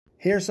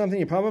Here's something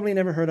you probably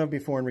never heard of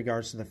before in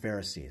regards to the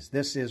Pharisees.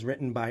 This is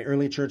written by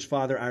early church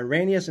father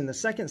Irenaeus in the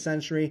 2nd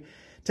century,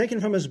 taken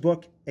from his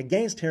book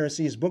Against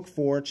Heresies, Book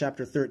 4,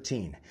 Chapter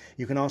 13.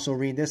 You can also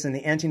read this in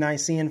the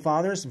Ante-Nicene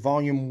Fathers,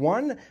 Volume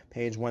 1,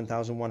 page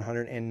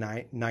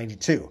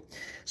 1192.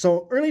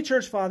 So, early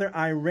church father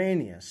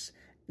Irenaeus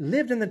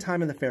lived in the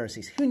time of the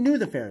Pharisees. He knew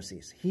the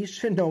Pharisees. He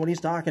should know what he's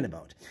talking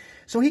about.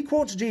 So he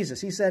quotes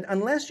Jesus. He said,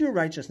 "Unless your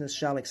righteousness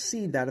shall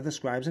exceed that of the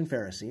scribes and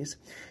Pharisees,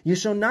 you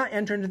shall not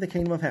enter into the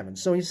kingdom of heaven."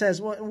 So he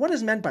says, well, what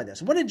is meant by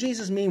this? What did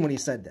Jesus mean when he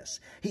said this?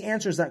 He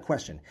answers that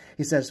question.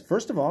 He says,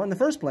 first of all, in the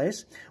first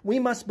place, we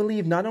must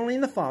believe not only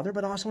in the Father,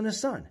 but also in his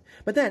Son.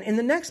 But then, in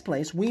the next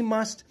place, we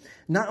must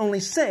not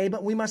only say,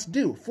 but we must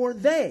do. For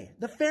they,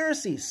 the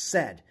Pharisees,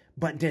 said,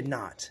 but did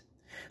not.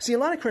 See, a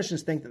lot of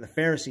Christians think that the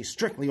Pharisees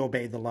strictly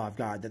obeyed the law of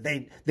God, that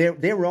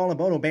they were all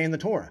about obeying the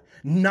Torah.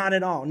 Not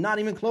at all. Not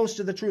even close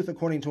to the truth,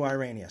 according to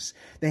Irenaeus.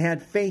 They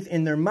had faith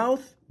in their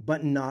mouth,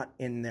 but not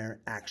in their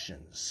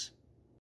actions.